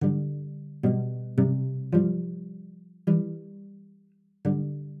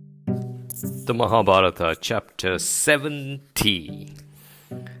The Mahabharata, chapter 70,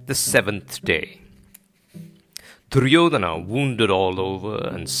 the seventh day. Duryodhana, wounded all over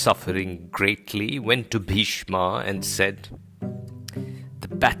and suffering greatly, went to Bhishma and said, "The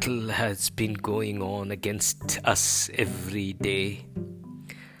battle has been going on against us every day.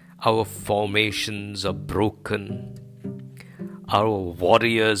 Our formations are broken. Our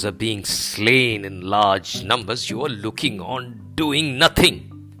warriors are being slain in large numbers. You are looking on, doing nothing."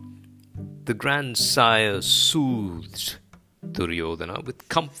 The grandsire soothed Duryodhana with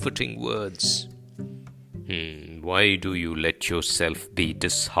comforting words. Why do you let yourself be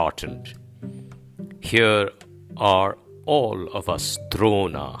disheartened? Here are all of us: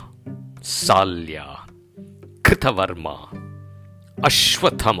 Drona, Salya, Kritavarma,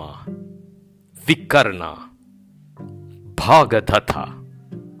 Ashwathama, Vikarna, Bhagadatha,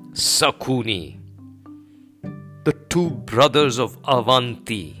 Sakuni, the two brothers of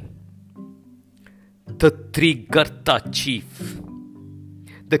Avanti, the Trigarta chief,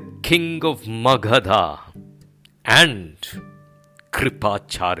 the king of Magadha, and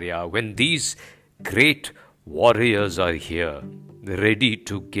Kripacharya. When these great warriors are here, ready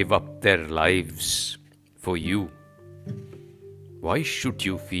to give up their lives for you, why should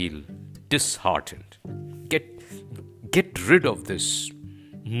you feel disheartened? Get rid of this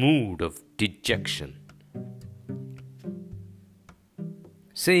mood of dejection.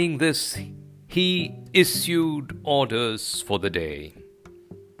 Saying this, he issued orders for the day.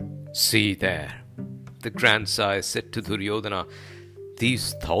 "See there," the grandsire said to Duryodhana,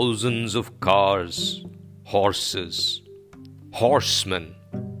 "these thousands of cars, horses, horsemen,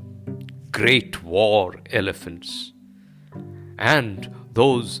 great war elephants, and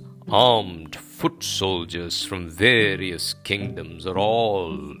those armed foot soldiers from various kingdoms are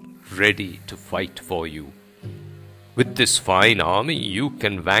all ready to fight for you. With this fine army you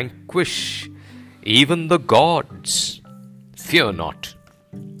can vanquish even the gods. Fear not."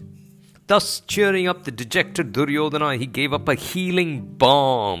 Thus cheering up the dejected Duryodhana, he gave up a healing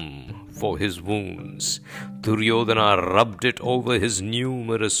balm for his wounds. Duryodhana rubbed it over his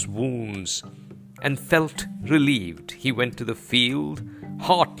numerous wounds and felt relieved. He went to the field,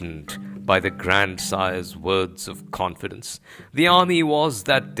 heartened by the grandsire's words of confidence. The army was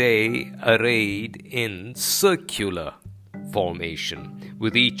that day arrayed in circular formation.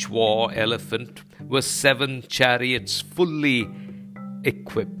 With each war elephant were 7 chariots fully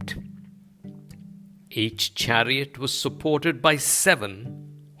equipped. Each chariot was supported by 7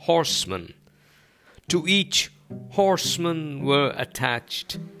 horsemen. To each horseman were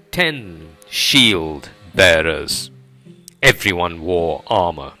attached 10 shield bearers. Everyone wore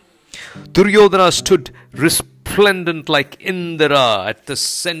armor. Duryodhana stood resplendent like Indra at the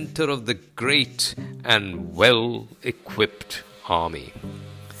center of the great and well-equipped army.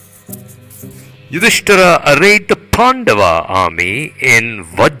 Yudhishthira arrayed the Pandava army in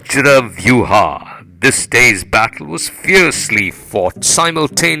Vajra Vyuha. This day's battle was fiercely fought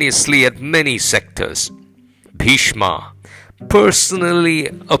simultaneously at many sectors. Bhishma personally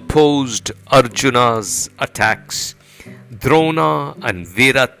opposed Arjuna's attacks. Drona and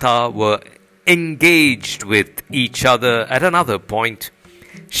Virata were engaged with each other at another point.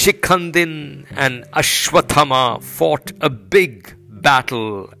 Shikhandi and Ashwathama fought a big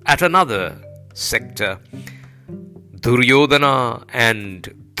battle at another sector. Duryodhana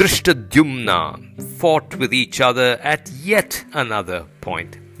and Drishtadyumna fought with each other at yet another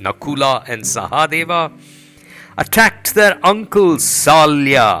point. Nakula and Sahadeva attacked their uncle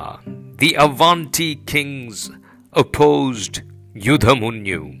Salya. The Avanti kings opposed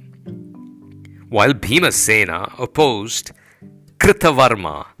Yudhamunyu, while Bhimasena opposed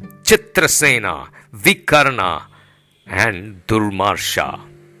Kritavarma, Chitrasena, Vikarna, and Durmarsha.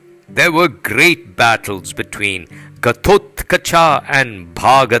 There were great battles between Gatotkacha and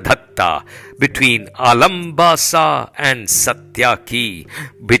Bhagadatta, between Alambasa and Satyaki,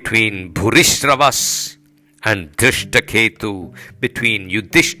 between Bhurishravas and Drishtaketu, between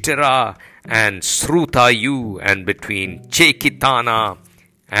Yudhishthira and Srutayu, and between Chekitana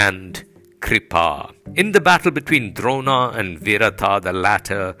and Kripa. In the battle between Drona and Virata, the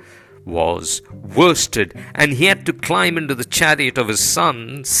latter was worsted, and he had to climb into the chariot of his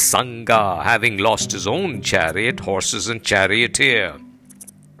son Sanga, having lost his own chariot, horses, and charioteer.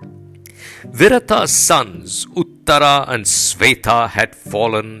 Virata's sons Uttara and Sveta had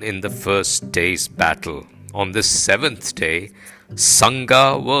fallen in the first day's battle. On the 7th day,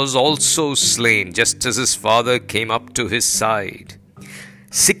 Sanga was also slain, just as his father came up to his side.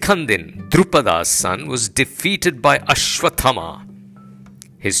 Sikhandi, Drupada's son, was defeated by Ashwathama.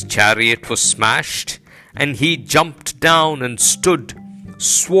 His chariot was smashed, and he jumped down and stood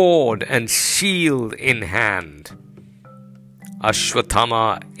sword and shield in hand.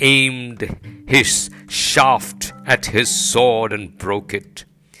 Ashwathama aimed his shaft at his sword and broke it.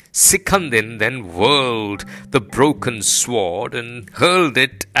 Sikandin then whirled the broken sword and hurled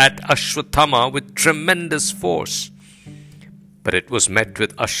it at Ashwathama with tremendous force. But it was met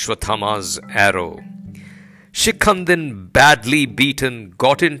with Ashwathama's arrow. Sikandin, badly beaten,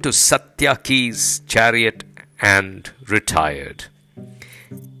 got into Satyaki's chariot and retired.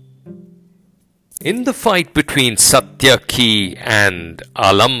 In the fight between Satyaki and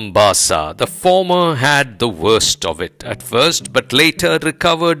Alambasa, the former had the worst of it at first, but later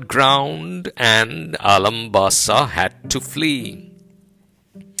recovered ground and Alambasa had to flee.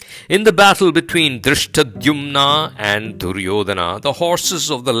 In the battle between Drishtadyumna and Duryodhana, the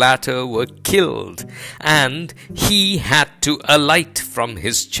horses of the latter were killed and he had to alight from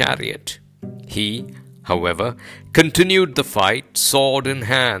his chariot. He, however, continued the fight, sword in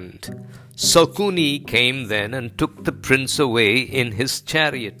hand. Sakuni came then and took the prince away in his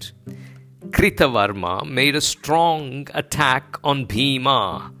chariot. Kritavarma made a strong attack on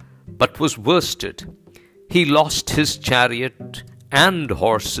Bhima, but was worsted. He lost his chariot and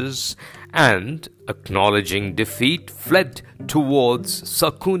horses, and, acknowledging defeat, fled towards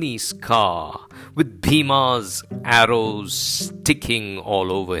Sakuni's car, with Bhima's arrows sticking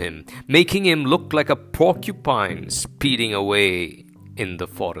all over him, making him look like a porcupine speeding away in the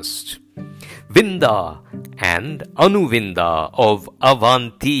forest. Vinda and Anuvinda of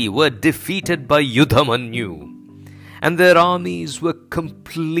Avanti were defeated by Yudhamanyu, and their armies were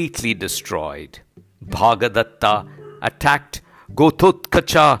completely destroyed. Bhagadatta attacked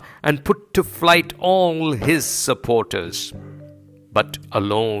Gototkacha and put to flight all his supporters. But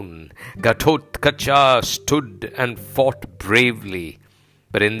alone, Ghatotkacha stood and fought bravely.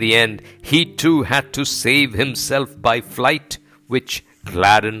 But in the end, he too had to save himself by flight, which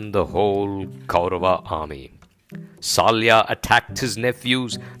gladdened the whole Kaurava army. Salya attacked his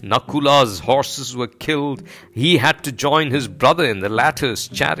nephews. Nakula's horses were killed. He had to join his brother in the latter's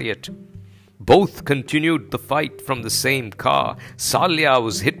chariot. Both continued the fight from the same car. Salya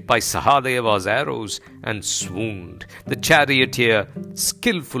was hit by Sahadeva's arrows and swooned. The charioteer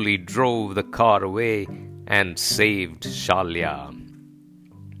skillfully drove the car away and saved Shalya.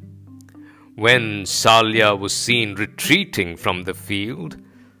 When Salya was seen retreating from the field,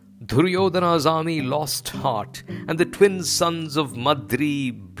 Duryodhana's army lost heart, and the twin sons of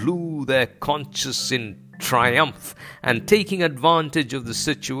Madri blew their conches in triumph, and taking advantage of the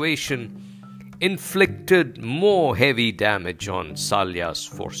situation, inflicted more heavy damage on Salya's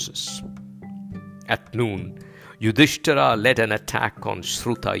forces. At noon, Yudhishthira led an attack on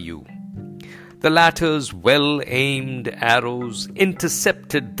Shrutayu. The latter's well-aimed arrows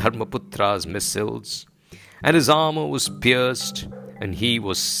intercepted Dharmaputra's missiles, and his armor was pierced, and he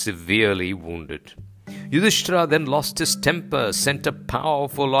was severely wounded. Yudhishthira then lost his temper, sent a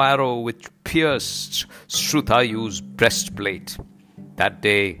powerful arrow which pierced Shrutayu's breastplate. That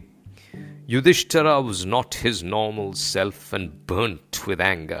day, Yudhishthira was not his normal self and burnt with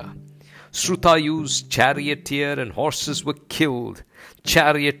anger. Shrutayu's charioteer and horses were killed,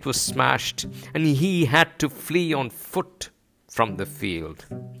 chariot was smashed, and he had to flee on foot from the field.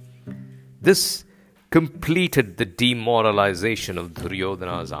 This completed the demoralization of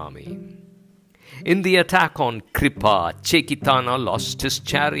Duryodhana's army. In the attack on Kripa, Chekitana lost his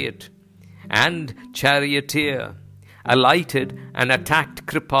chariot and charioteer, alighted and attacked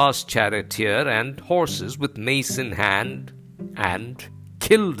Kripa's charioteer and horses with mace in hand and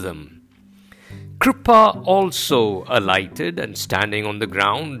killed them. Kripa also alighted and, standing on the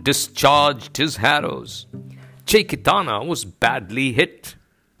ground, discharged his arrows. Chekitana was badly hit.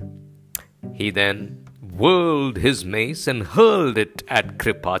 He then whirled his mace and hurled it at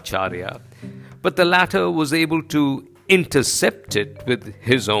Kripacharya, but the latter was able to intercept it with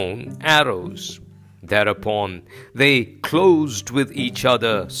his own arrows. Thereupon they closed with each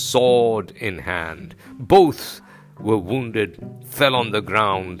other, sword in hand. Both were wounded, fell on the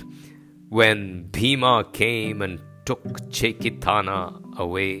ground, when Bhima came and took Chekitana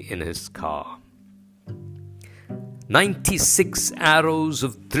away in his car. 96 arrows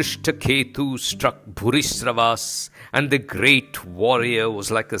of Drishtaketu struck Bhurisravas, and the great warrior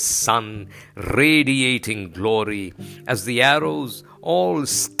was like a sun radiating glory, as the arrows, all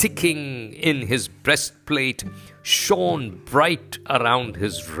sticking in his breastplate, shone bright around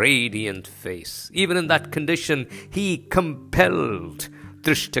his radiant face. Even in that condition, he compelled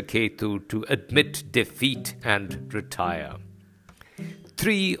Drishtaketu to admit defeat and retire.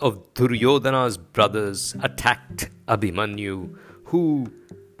 3 of Duryodhana's brothers attacked Abhimanyu, who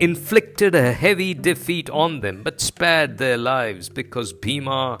inflicted a heavy defeat on them, but spared their lives because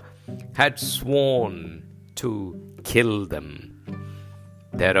Bhima had sworn to kill them.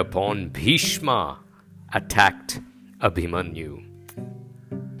 Thereupon Bhishma attacked Abhimanyu.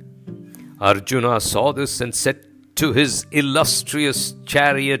 Arjuna saw this and said to his illustrious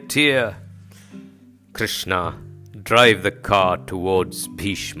charioteer, Krishna, drive the car towards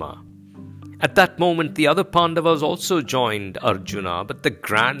Bhishma. At that moment, the other Pandavas also joined Arjuna, but the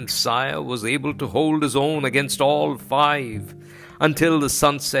grandsire was able to hold his own against all five until the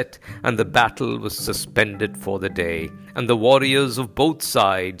sunset, and the battle was suspended for the day, and the warriors of both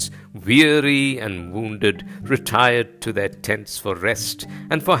sides, weary and wounded, retired to their tents for rest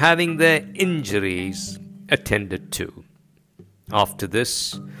and for having their injuries attended to. After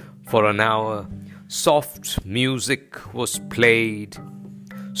this, for an hour, soft music was played,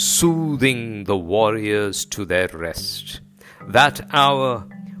 soothing the warriors to their rest. That hour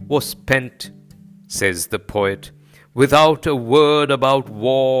was spent, says the poet, without a word about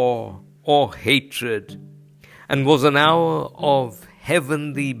war or hatred, and was an hour of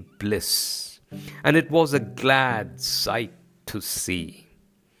heavenly bliss, and it was a glad sight to see.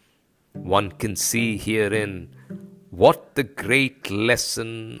 One can see herein what the great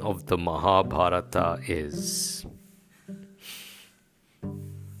lesson of the Mahabharata is.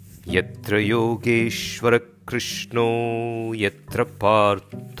 Yatra Yogeshwara Krishno Yatra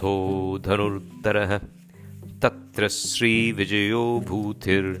Partho Dhanurdhara Tatra Sri Vijayo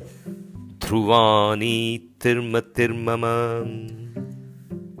Bhutir Dhruvani Tirmatirmama.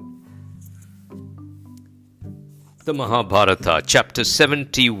 The Mahabharata, chapter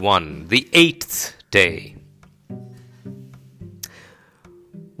 71, the 8th day.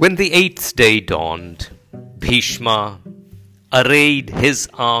 When the 8th day dawned, Bhishma arrayed his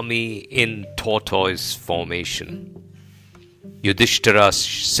army in tortoise formation. Yudhishthira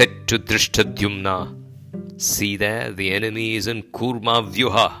said to Drishtadyumna, see there, the enemy is in Kurma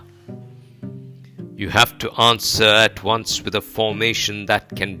Vyuha. You have to answer at once with a formation that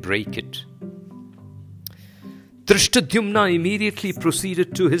can break it. Drishtadyumna immediately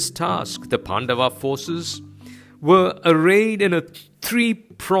proceeded to his task. The Pandava forces were arrayed in a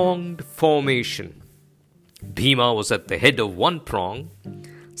three-pronged formation. Bhima was at the head of one prong,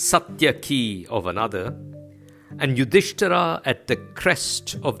 Satyaki of another, and Yudhishthira at the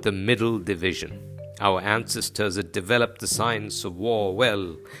crest of the middle division. Our ancestors had developed the science of war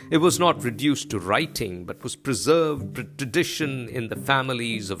well. It was not reduced to writing, but was preserved by tradition in the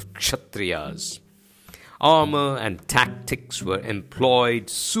families of Kshatriyas. Armor and tactics were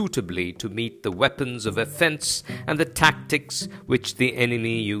employed suitably to meet the weapons of offense and the tactics which the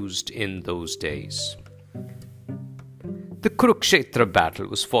enemy used in those days. The Kurukshetra battle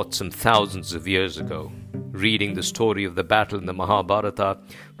was fought some thousands of years ago. Reading the story of the battle in the Mahabharata,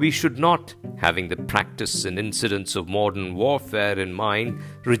 we should not, having the practice and incidents of modern warfare in mind,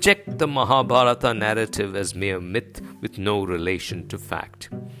 reject the Mahabharata narrative as mere myth with no relation to fact.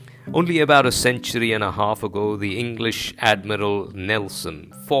 Only about a century and a half ago, the English Admiral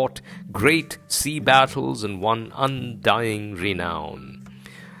Nelson fought great sea battles and won undying renown.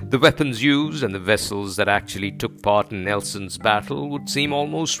 The weapons used and the vessels that actually took part in Nelson's battle would seem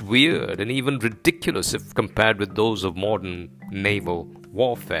almost weird and even ridiculous if compared with those of modern naval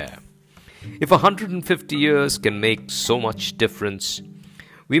warfare. If 150 years can make so much difference,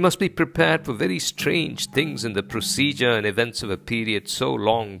 we must be prepared for very strange things in the procedure and events of a period so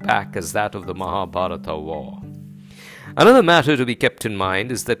long back as that of the Mahabharata war. Another matter to be kept in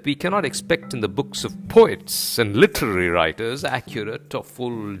mind is that we cannot expect in the books of poets and literary writers accurate or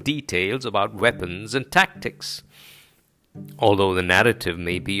full details about weapons and tactics, although the narrative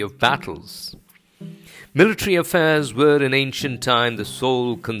may be of battles. Military affairs were in ancient time the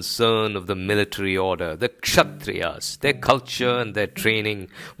sole concern of the military order. The Kshatriyas, their culture and their training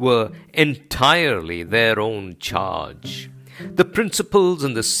were entirely their own charge. The principles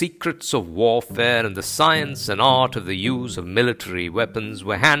and the secrets of warfare and the science and art of the use of military weapons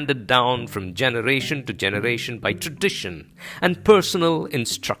were handed down from generation to generation by tradition and personal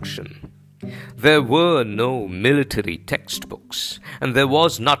instruction. There were no military textbooks, and there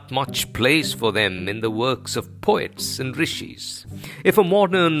was not much place for them in the works of poets and rishis. If a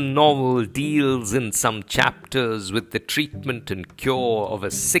modern novel deals in some chapters with the treatment and cure of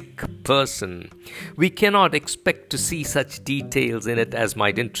a sick person, we cannot expect to see such details in it as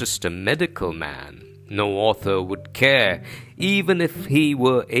might interest a medical man. No author would care, even if he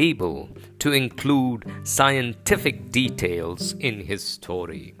were able, to include scientific details in his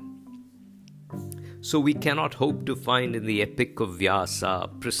story. So we cannot hope to find in the epic of Vyasa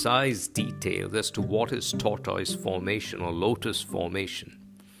precise details as to what is tortoise formation or lotus formation.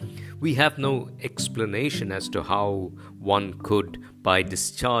 We have no explanation as to how one could, by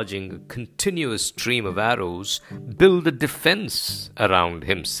discharging a continuous stream of arrows, build a defense around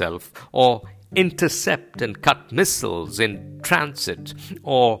himself, or intercept and cut missiles in transit,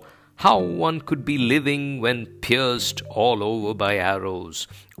 or how one could be living when pierced all over by arrows,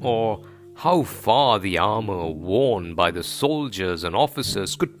 or how far the armor worn by the soldiers and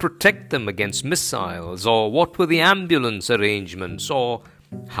officers could protect them against missiles, or what were the ambulance arrangements, or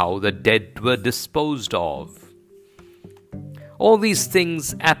how the dead were disposed of. All these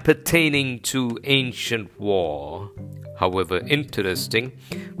things appertaining to ancient war, however interesting,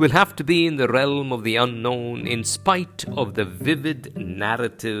 will have to be in the realm of the unknown in spite of the vivid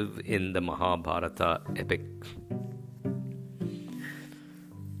narrative in the Mahabharata epic.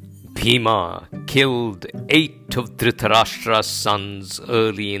 Bhima killed 8 of Dhritarashtra's sons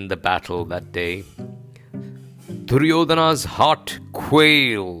early in the battle that day. Duryodhana's heart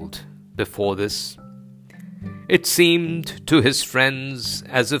quailed before this. It seemed to his friends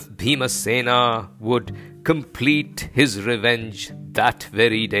as if Bhimasena would complete his revenge that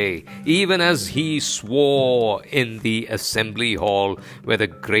very day, even as he swore in the assembly hall where the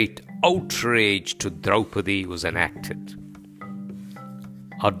great outrage to Draupadi was enacted.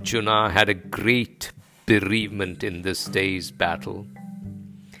 Arjuna had a great bereavement in this day's battle.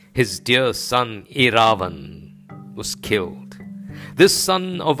 His dear son Iravan was killed. This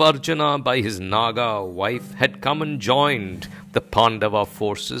son of Arjuna by his Naga wife had come and joined the Pandava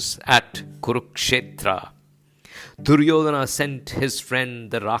forces at Kurukshetra. Duryodhana sent his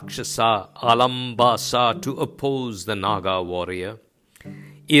friend the Rakshasa Alambasa to oppose the Naga warrior.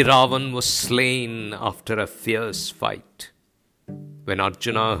 Iravan was slain after a fierce fight. When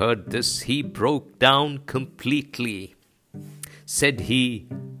Arjuna heard this, he broke down completely. Said he,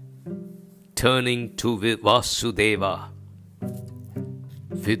 turning to Vasudeva,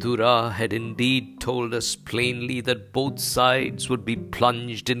 Vidura had indeed told us plainly that both sides would be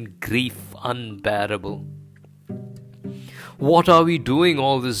plunged in grief unbearable. What are we doing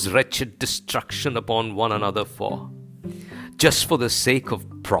all this wretched destruction upon one another for? Just for the sake of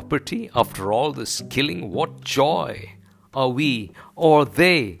property? After all this killing, what joy are we or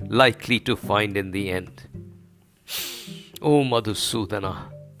they likely to find in the end? O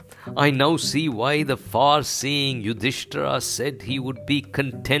Madhusudana, I now see why the far-seeing Yudhishthira said he would be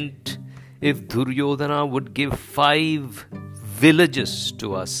content if Duryodhana would give 5 villages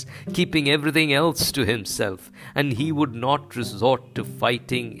to us, keeping everything else to himself, and he would not resort to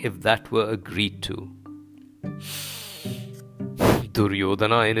fighting if that were agreed to.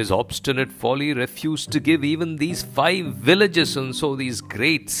 Duryodhana, in his obstinate folly, refused to give even these 5 villages, and so these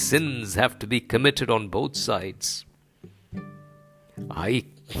great sins have to be committed on both sides. I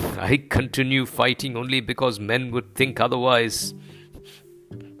continue fighting only because men would think otherwise,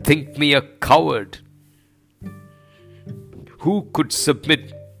 think me a coward. Who could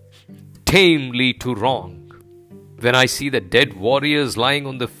submit tamely to wrong? When I see the dead warriors lying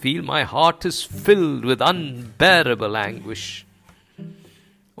on the field, my heart is filled with unbearable anguish.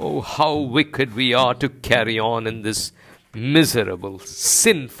 Oh, how wicked we are to carry on in this miserable,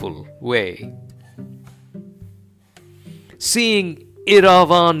 sinful way. Seeing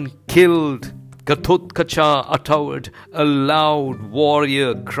Iravan killed, Ghatotkacha uttered a loud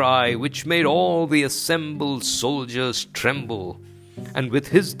warrior cry which made all the assembled soldiers tremble, and with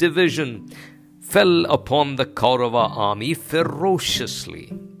his division fell upon the Kaurava army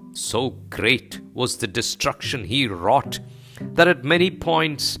ferociously. So great was the destruction he wrought that at many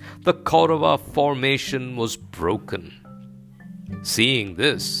points the Kaurava formation was broken. Seeing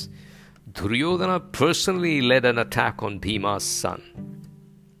this, Duryodhana personally led an attack on Bhima's son.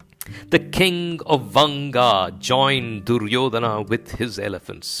 The king of Vanga joined Duryodhana with his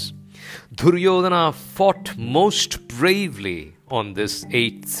elephants. Duryodhana fought most bravely on this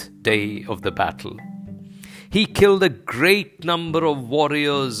 8th day of the battle. He killed a great number of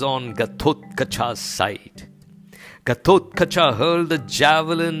warriors on Ghatotkacha's side. Ghatotkacha hurled a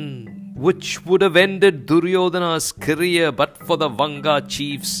javelin which would have ended Duryodhana's career but for the Vanga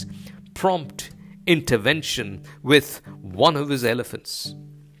chief's prompt intervention with one of his elephants.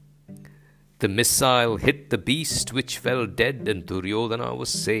 The missile hit the beast which fell dead and Duryodhana was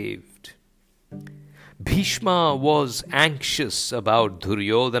saved. Bhishma was anxious about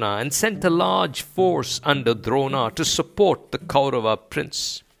Duryodhana and sent a large force under Drona to support the Kaurava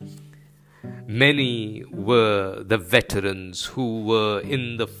prince. Many were the veterans who were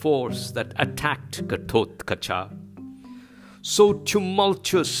in the force that attacked Ghatotkacha. So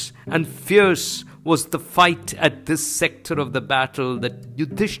tumultuous and fierce was the fight at this sector of the battle that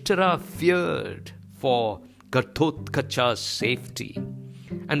Yudhishthira feared for Ghatotkacha's safety.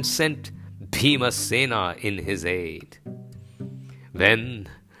 and sent Bhimasena in his aid. When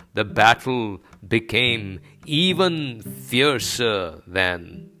the battle became even fiercer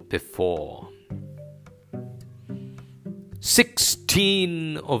than before,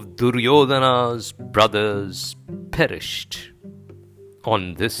 16 of Duryodhana's brothers perished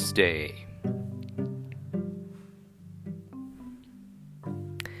on this day.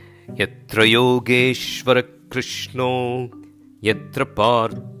 Yatra Yogeshvara Krishno Yatra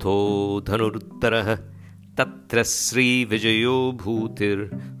Partho Dhanurtarah Tatra Sri Vijayo Bhutir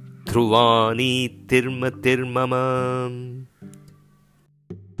Dhruvani Tirma Tirmamam.